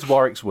 It's Where's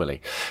Warwick's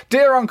Willy?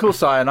 Dear Uncle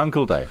Si and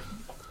Uncle Dave,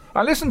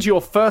 I listened to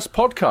your first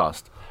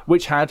podcast,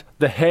 which had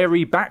the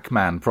hairy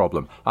backman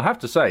problem. I have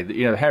to say that,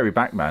 hairy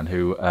backman,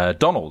 who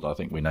Donald, I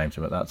think we named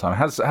him at that time,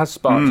 has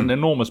sparked an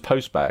enormous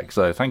postbag.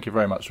 So thank you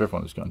very much to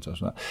everyone who's got in touch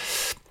with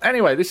that.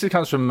 Anyway, this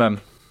comes from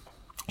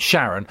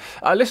Sharon.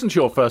 I listened to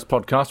your first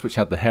podcast, which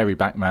had the hairy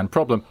backman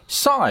problem.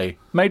 Si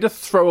made a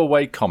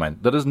throwaway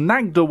comment that has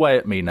nagged away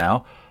at me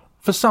now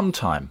for some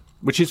time,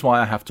 which is why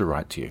I have to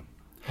write to you.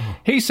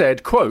 He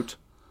said, quote,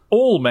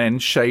 all men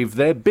shave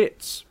their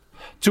bits,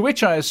 to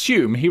which I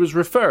assume he was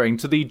referring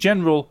to the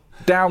general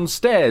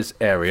downstairs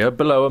area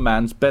below a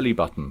man's belly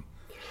button.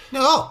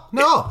 No,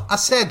 I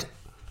said,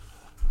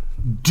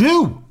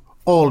 do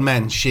all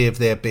men shave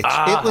their bits?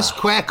 It was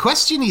quite a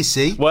question, you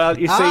see. Well,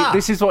 you see,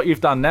 this is what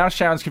you've done. Now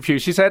Sharon's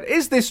confused. She said,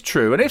 is this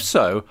true? And if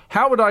so,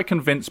 how would I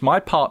convince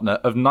my partner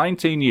of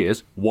 19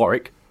 years,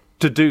 Warwick,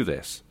 to do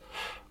this?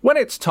 When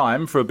it's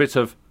time for a bit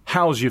of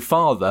How's Your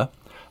Father,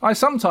 I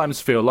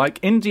sometimes feel like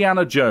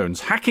Indiana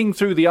Jones hacking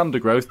through the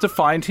undergrowth to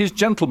find his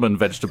gentleman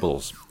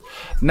vegetables.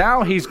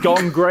 Now he's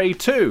gone grey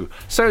too,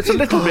 so it's a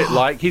little bit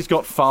like he's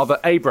got Father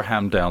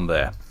Abraham down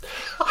there.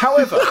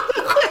 However,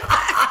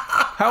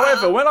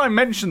 when I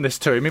mentioned this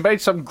to him, he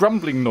made some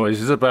grumbling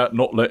noises about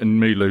not letting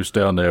me loose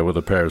down there with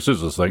a pair of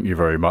scissors, thank you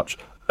very much.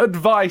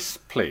 Advice,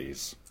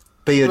 please.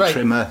 Beard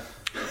trimmer.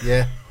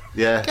 Yeah.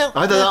 Yeah.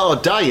 Either that or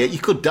dye it. You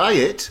could dye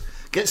it.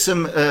 Get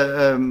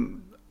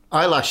some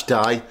eyelash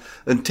dye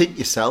and tint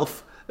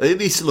yourself. It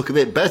needs to look a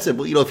bit better,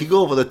 but if you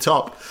go over the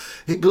top,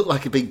 it'd look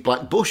like a big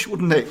black bush,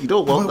 wouldn't it? You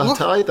don't want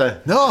that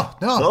either. No.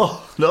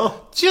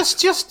 Just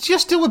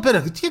do a bit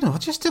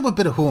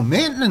of home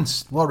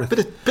maintenance, Warwick.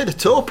 Bit of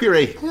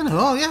topiary.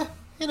 Yeah.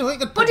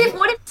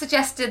 What if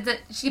suggested that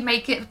she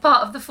make it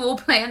part of the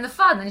foreplay and the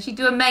fun, and she'd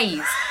do a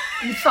maze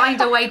and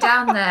find a way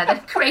down there,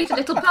 then create a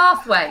little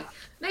pathway?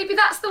 Maybe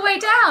that's the way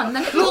down.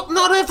 Then Look,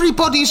 not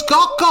everybody's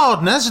got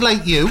gardeners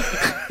like you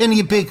in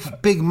your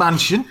big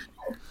mansion.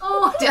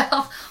 Oh, dear,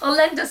 I'll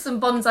lend us some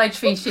bonsai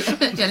tree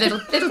little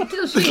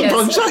shears.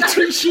 Bonsai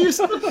tree shears.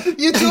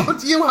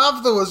 You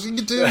have those. You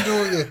do,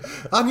 don't you?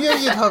 I knew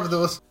you'd have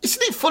those.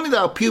 Isn't it funny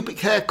how pubic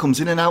hair comes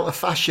in and out of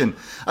fashion?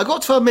 I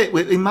got to admit,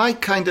 in my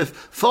kind of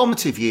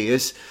formative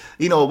years,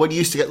 when you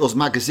used to get those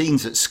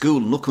magazines at school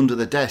and look under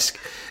the desk,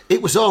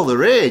 it was all the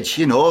rage,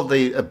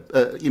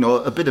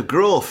 a bit of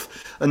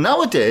growth. And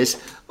nowadays,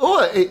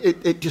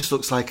 it just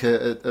looks like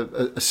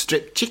a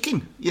stripped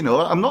chicken.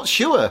 I'm not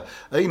sure.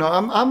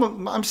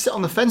 I'm still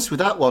on the fence with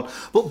that one.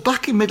 But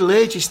back in Middle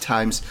Ages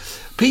times,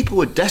 people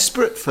were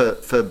desperate for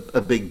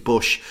a big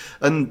bush,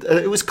 and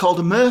it was called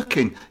a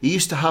merkin. You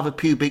used to have a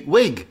pubic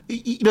wig.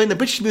 In the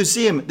British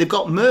Museum, they've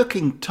got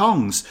merkin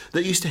tongs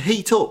that used to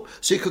heat up,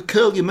 so you could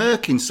curl your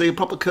merkins, so your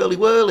proper curly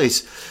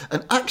whirlies.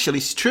 And actually,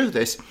 it's true.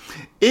 This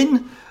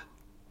in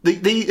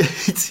the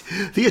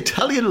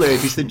Italian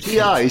ladies, the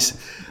GIs.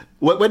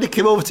 When they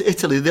came over to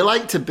Italy, they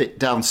liked a bit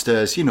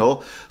downstairs,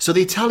 So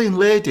the Italian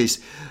ladies,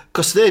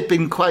 because they'd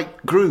been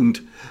quite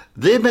groomed,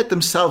 they made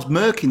themselves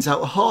merkins out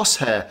of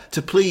horsehair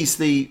to please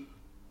the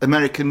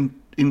American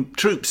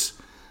troops,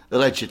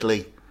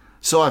 allegedly.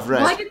 So I've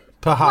read. Why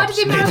did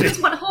the Americans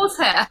want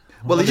horsehair?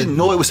 Well, they didn't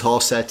know it was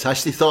horsehair,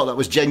 Tash. They thought that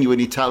was genuine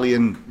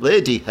Italian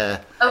lady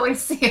hair. Oh, I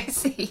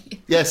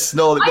see. Yes,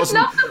 no, it wasn't.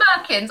 I love the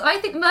merkins. I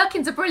think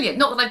merkins are brilliant.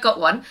 Not that I've got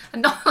one,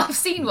 and not that I've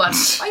seen one.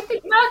 I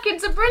think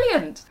merkins are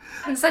brilliant.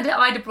 And said it,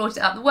 I'd have brought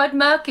it up. The word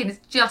merkin is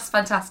just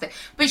fantastic.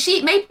 But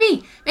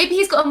maybe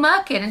he's got a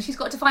merkin and she's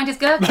got to find his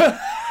gherkin.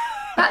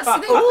 That's that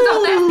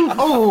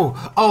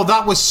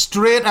was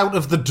straight out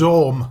of the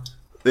Dome.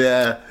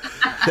 Yeah.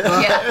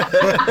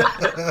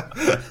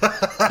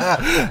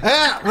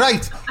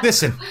 Right,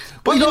 listen.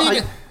 But you you know,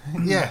 need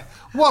yeah.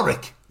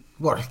 Warwick.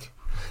 Tell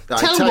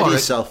tidy Warwick,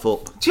 yourself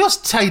up.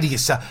 just tidy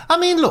yourself. I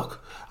mean,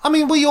 look. I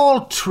mean, we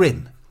all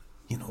trim.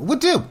 You know, we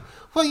do.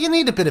 Well, you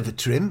need a bit of a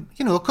trim,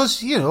 you know,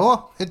 because, you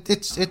know,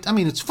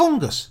 it's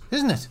fungus,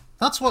 isn't it?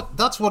 That's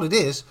what it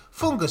is.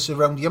 Fungus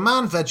around your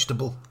man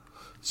vegetable.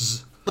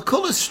 The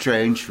colour's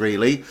strange,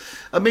 really.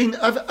 I mean,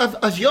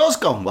 has yours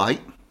gone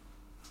white?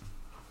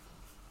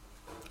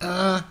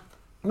 No.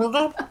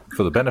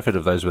 For the benefit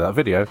of those without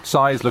video,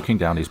 Si is looking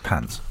down his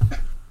pants.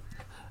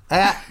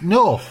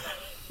 No.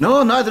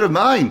 No, neither of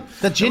mine.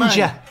 The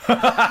ginger.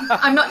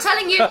 I'm not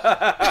telling you.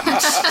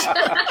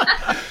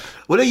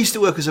 When I used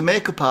to work as a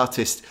makeup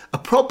artist, a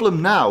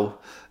problem now,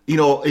 you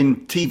know, in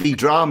TV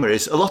drama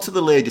is a lot of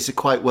the ladies are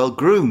quite well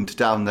groomed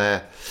down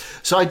there.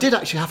 So I did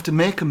actually have to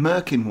make a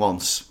merkin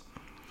once.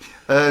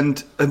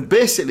 And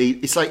basically,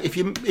 it's like if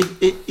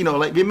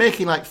you're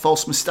making like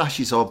false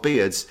moustaches or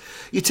beards,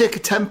 you take a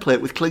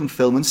template with cling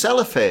film and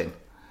cellophane.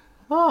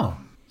 Oh.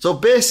 So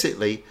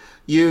basically,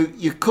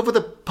 you cover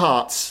the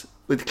parts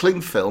with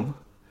cling film,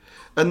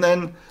 and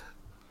then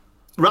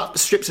wrap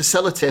strips of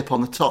sellotape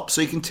on the top,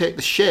 so you can take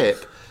the shape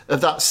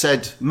of that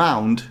said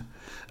mound,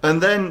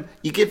 and then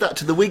you give that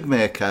to the wig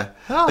maker,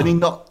 and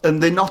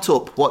they knot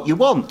up what you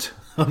want.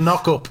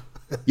 Knock up.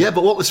 Yeah,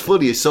 but what was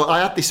funny is, so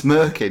I had this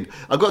merkin.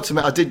 I got to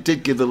admit, I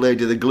did give the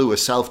lady the glue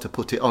herself to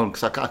put it on,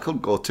 because I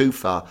couldn't go too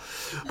far.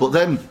 But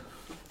then,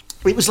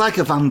 it was like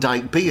a Van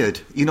Dyke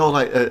beard, you know,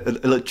 like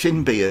a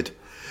chin beard.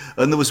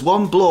 And there was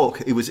one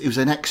bloke, he was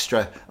an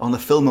extra on the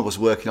film I was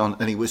working on,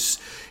 and he was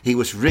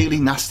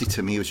really nasty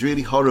to me, he was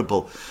really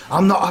horrible.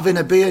 I'm not having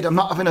a beard.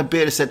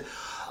 I said,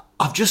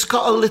 I've just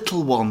got a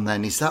little one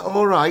then, is that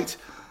all right?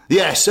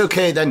 Yes,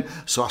 okay then.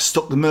 So I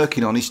stuck the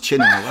merkin on his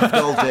chin and I left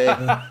all day.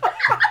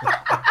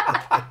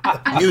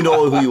 You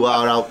know who you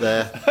are out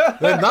there.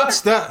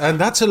 And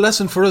that's a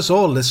lesson for us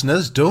all,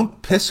 listeners.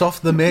 Don't piss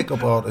off the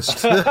makeup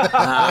artist. Nah.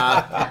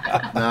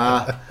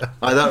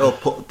 I'll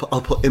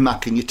put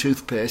Imac in your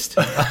toothpaste.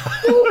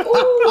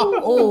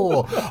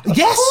 Oh,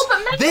 yes,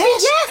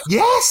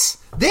 yes.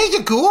 There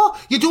you go.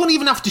 You don't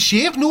even have to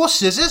shave. No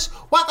scissors.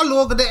 Whack a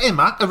load of the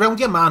imac around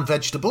your man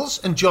vegetables,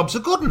 and job's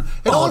a good one.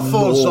 It all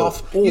falls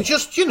off. You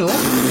just, you know.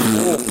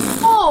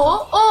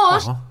 Or.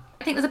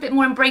 I think there's a bit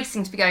more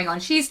embracing to be going on.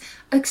 She's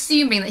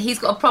assuming that he's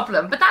got a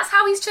problem, but that's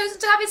how he's chosen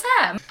to have his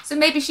hair. So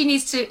maybe she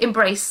needs to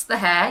embrace the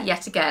hair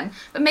yet again,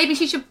 but maybe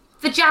she should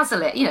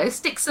vajazzle it, you know,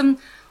 stick some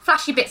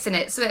flashy bits in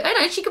it. So, I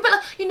don't know, she could put,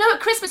 you know, at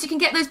Christmas you can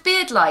get those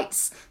beard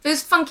lights,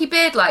 those funky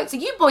beard lights. So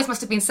you boys must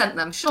have been sent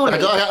them, surely.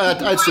 I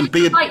had some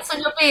beard lights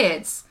on your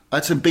beards. I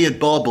had some beard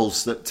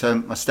baubles that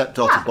my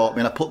stepdaughter bought me,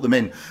 and I put them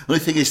in. The only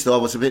thing is, though,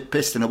 I was a bit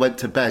pissed, and I went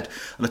to bed,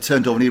 and I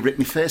turned over and he ripped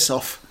my face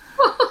off.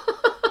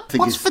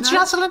 What's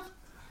vajazzling?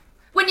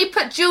 When you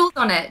put jewels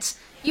on it,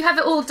 you have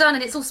it all done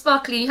and it's all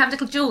sparkly. You have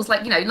little jewels,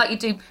 like, you know, like you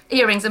do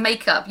earrings and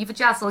makeup. You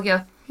vajazzle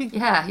your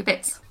your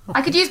bits.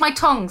 I could use my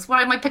tongs where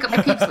I might pick up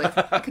my peeps with.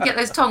 I could get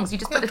those tongs. You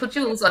just put little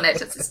jewels on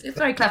it. It's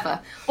very clever.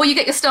 Or you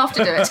get your staff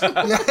to do it.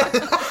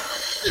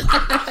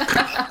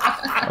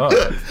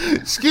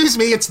 Excuse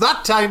me, it's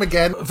that time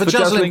again.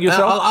 Vajazzling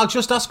yourself? I'll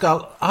just ask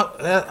Al.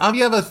 Have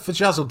you ever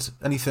vajazzled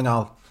anything,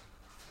 Al?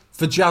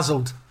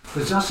 Vajazzled.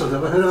 Vajazzled?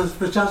 Ever heard of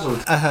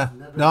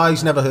vajazzled? No,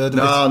 he's never heard of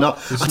it. No.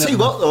 I'll tell you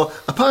what, though.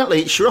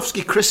 Apparently,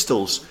 Swarovski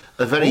crystals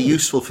are very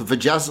useful for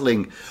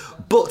vajazzling,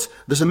 but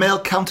there's a male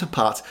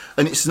counterpart,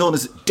 and it's known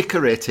as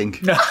decorating.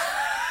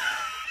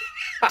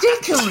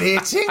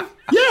 Decorating?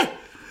 Yeah.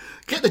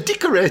 Get the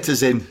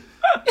decorators in.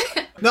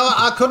 No,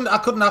 I couldn't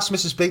ask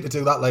Mrs. B to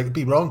do that. Like, it'd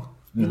be wrong.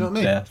 You know what I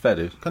mean? Yeah, fair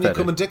dude. Can you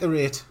come and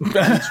decorate?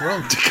 It's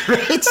wrong.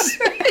 Decorate?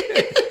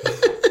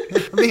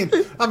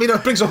 I mean,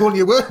 it brings a whole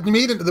new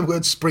meaning to the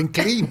word spring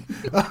clean.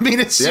 I mean,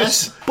 it's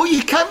just... But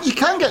you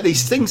can get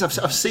these things.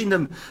 I've seen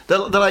them. They're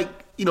like,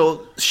 you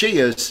know,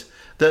 shears.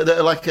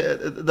 They're like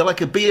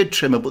a beard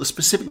trimmer, but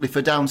specifically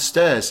for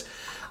downstairs,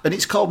 and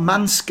it's called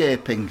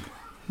manscaping.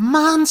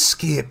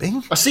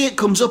 Manscaping? I see it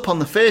comes up on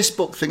the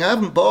Facebook thing. I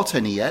haven't bought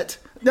any yet.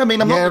 I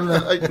mean, I'm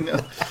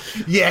not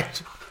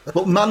yet.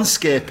 But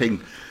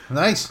manscaping.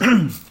 Nice.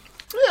 Yeah,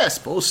 I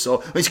suppose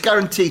so. It's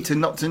guaranteed to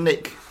not to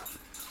nick.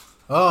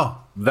 Oh.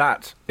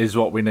 That is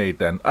what we need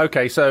then.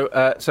 Okay, so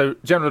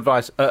general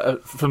advice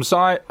from Si,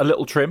 a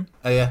little trim.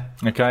 Yeah.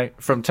 Okay,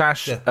 from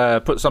Tash,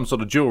 put some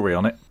sort of jewellery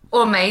on it.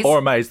 Or maze.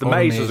 The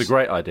maze is a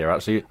great idea,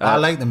 actually. I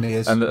like the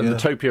maze. And the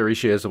topiary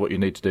shears are what you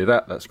need to do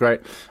that. That's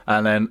great.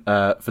 And then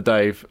for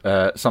Dave,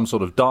 some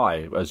sort of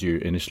dye, as you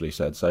initially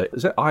said. So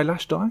is it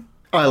eyelash dye?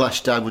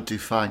 Eyelash dye would do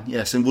fine,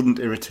 yes, and wouldn't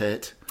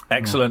irritate.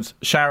 Excellent.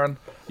 Sharon,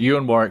 you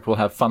and Warwick will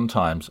have fun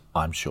times,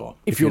 I'm sure.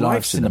 If your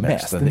life's in a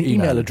mess, then the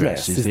email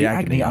address is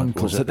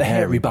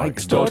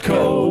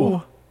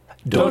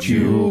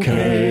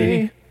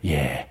theagonyuncles@thehairybikes.co.uk.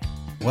 Yeah.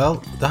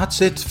 Well,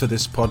 that's it for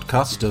this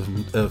podcast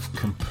of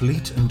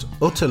complete and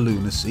utter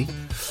lunacy.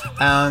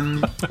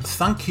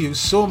 Thank you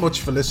so much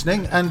for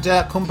listening, and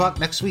come back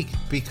next week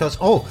because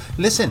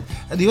listen,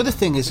 the other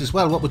thing is as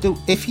well what we'll do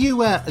if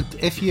you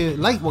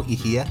like what you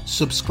hear,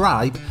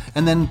 subscribe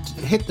and then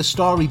hit the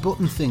story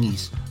button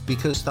thingies,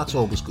 because that's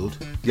always good.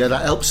 Yeah,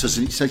 that helps us.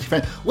 And it says,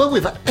 well,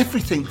 we've had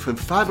everything from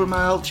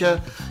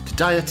fibromyalgia to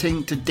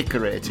dieting to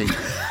decorating,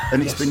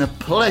 and it's been a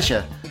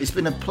pleasure. It's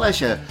been a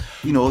pleasure,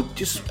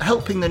 just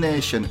helping the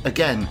nation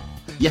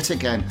yet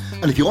again.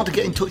 And if you want to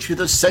get in touch with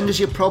us, send us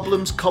your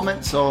problems,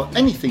 comments, or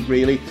anything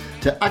really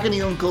to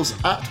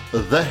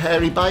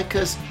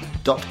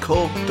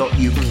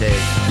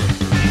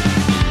agonyuncles@thehairybikers.co.uk.